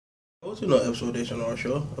Welcome to another episode of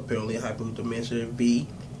DayShawnrshow. Apparently, Hyperdimension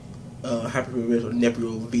Hyperdimension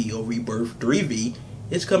Neptunia V or Birth3 V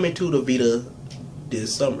is coming to the Vita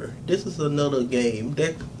this summer. This is another game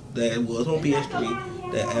that was on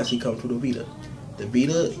PS3 that actually comes to the Vita. The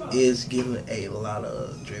Vita is giving a lot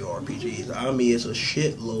of JRPGs. I mean, it's a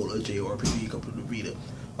shitload of JRPGs come to the Vita.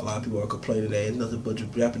 A lot of people are complaining that it's nothing but a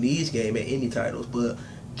Japanese game at any titles, but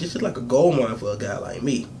this is like a gold mine for a guy like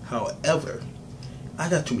me. However, I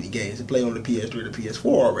got too many games to play on the PS3 and the PS4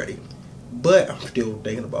 already. But I'm still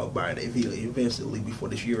thinking about buying a Vita eventually before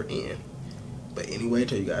this year ends. But anyway,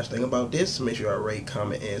 tell you guys think about this. Make sure y'all rate,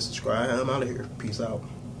 comment, and subscribe. I'm out of here. Peace out.